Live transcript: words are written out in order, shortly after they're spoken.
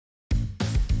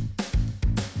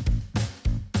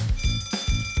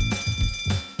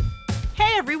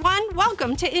everyone,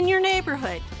 welcome to In Your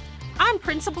Neighborhood. I'm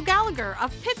Principal Gallagher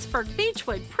of Pittsburgh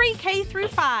Beechwood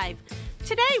PreK-5.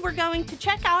 Today we're going to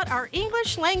check out our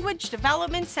English Language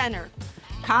Development Center.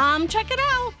 Come check it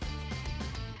out.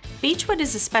 Beechwood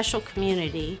is a special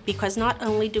community because not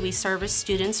only do we service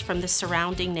students from the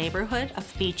surrounding neighborhood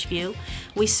of Beechview,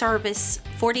 we service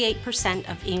 48%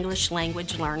 of English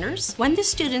language learners. When the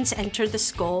students enter the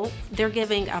school, they're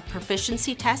giving a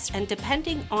proficiency test, and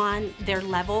depending on their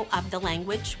level of the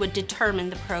language would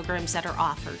determine the programs that are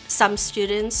offered. Some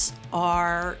students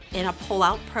are in a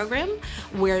pullout program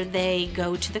where they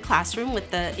go to the classroom with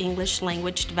the English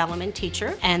language development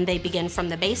teacher and they begin from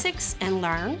the basics and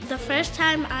learn. The first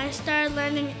time I started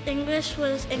learning English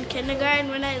was in kindergarten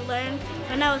when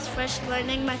I was first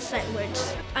learning my sight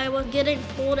words. I was getting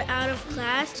pulled out of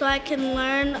class so I can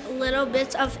learn little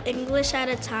bits of English at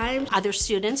a time. Other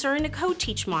students are in a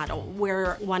co-teach model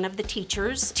where one of the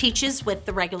teachers teaches with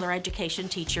the regular education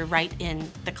teacher right in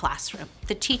the classroom.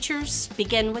 The teachers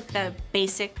begin with the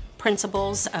basic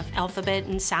principles of alphabet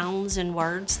and sounds and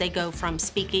words. They go from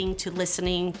speaking to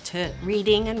listening to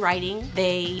reading and writing.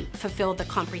 They fulfill the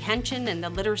comprehension and the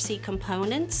literacy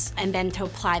components, and then to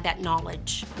apply that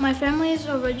knowledge. My family is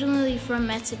originally from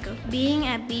Mexico. Being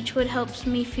at Beechwood helps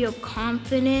me feel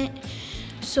confident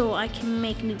so I can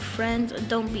make new friends.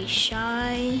 Don't be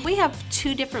shy. We have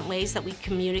two different ways that we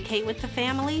communicate with the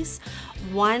families.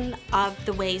 One of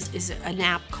the ways is an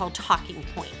app called Talking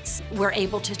Points. We're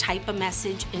able to type a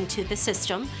message into the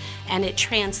system and it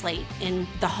translates in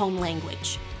the home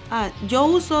language. I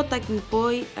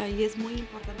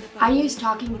use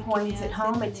talking points at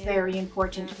home. It's very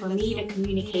important for me to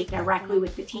communicate directly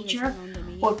with the teacher.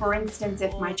 Or for instance,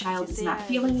 if my child is not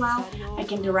feeling well, I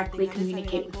can directly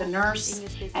communicate with the nurse,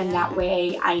 and that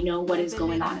way I know what is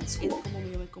going on at school.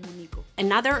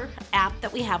 Another app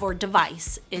that we have, or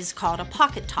device, is called a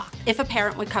Pocketalk. If a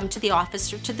parent would come to the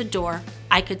office or to the door,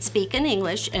 I could speak in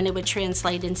English and it would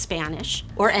translate in Spanish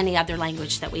or any other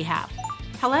language that we have.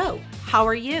 Hello, how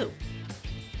are you?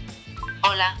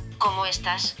 Hola, ¿cómo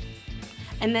estás?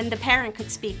 And then the parent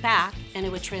could speak back and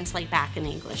it would translate back in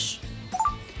English.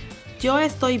 Yo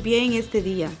estoy bien este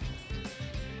día.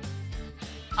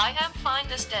 I am fine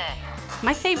this day.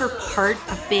 My favorite part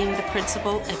of being the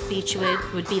principal at Beechwood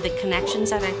would be the connections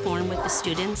that I form with the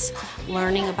students,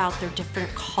 learning about their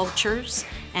different cultures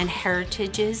and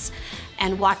heritages,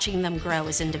 and watching them grow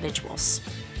as individuals.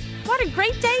 What a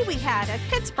great day we had at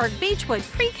Pittsburgh Beechwood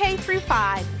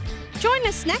PreK-5. Join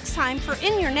us next time for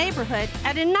In Your Neighborhood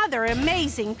at another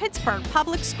amazing Pittsburgh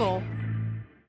public school.